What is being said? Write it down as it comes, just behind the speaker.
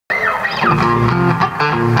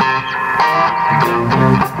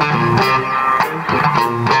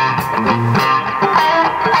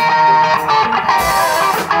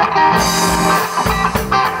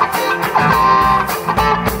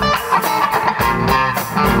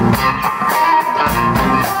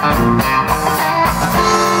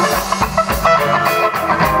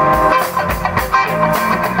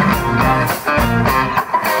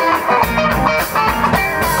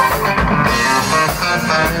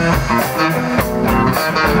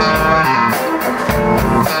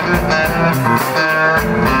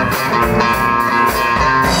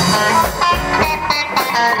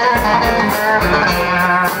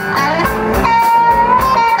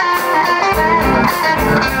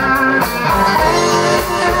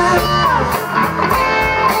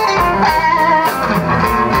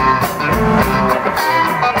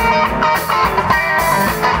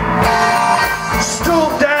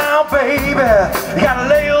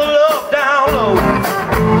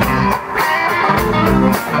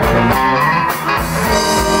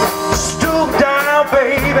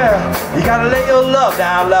You gotta lay your love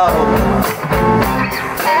down low.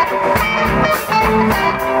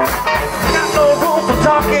 Got no room for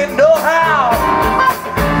talking, no how.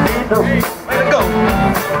 Ain't no way to go.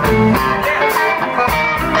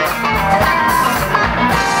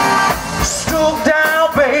 Stoop down,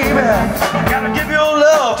 baby. Gotta give your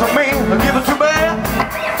love to me. Give it to me.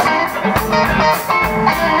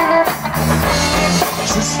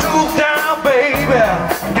 So stoop down, baby.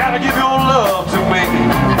 Gotta give your love to me.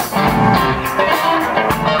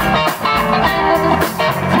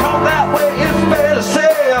 Come that way, it's better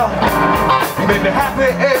sail. You make me happy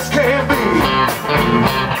as can be.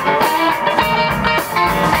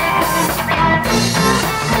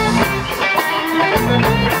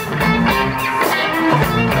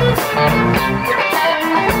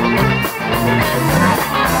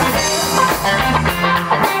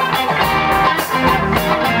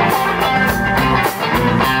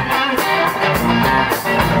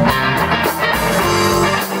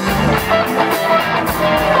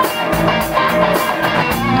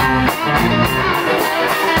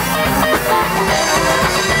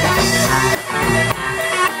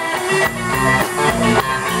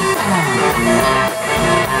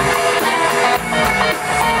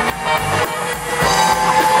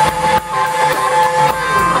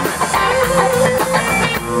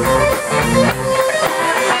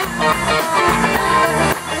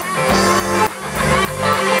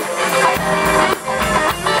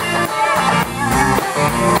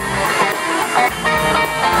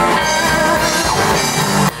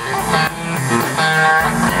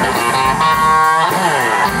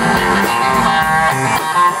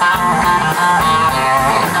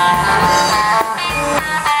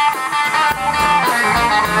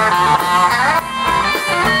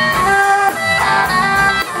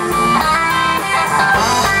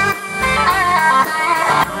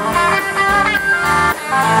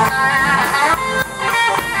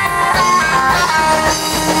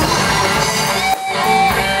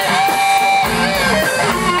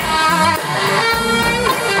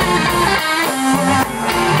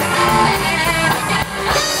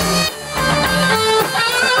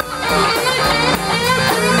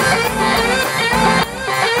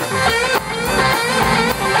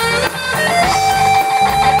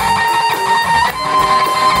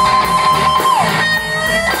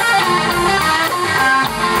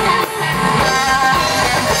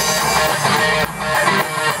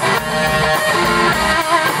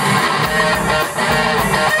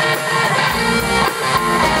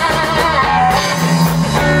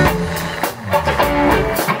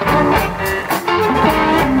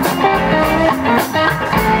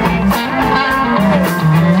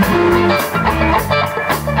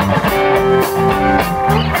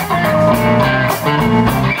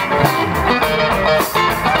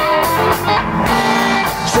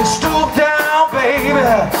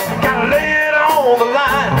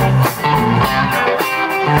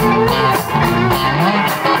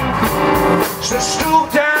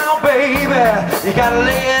 You gotta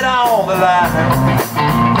lay it on the line.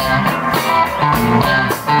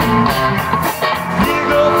 You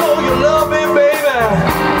know you love me, baby,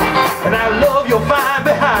 and I love your fine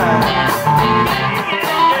behind.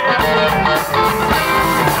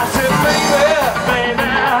 I said, baby, baby.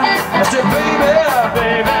 I said, baby,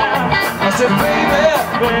 baby. I said, baby,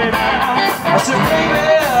 baby. I said, baby,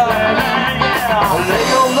 yeah. Lay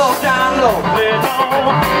your love down low, lay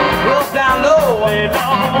low, love down low, lay low.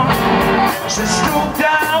 So stoop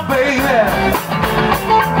down, baby.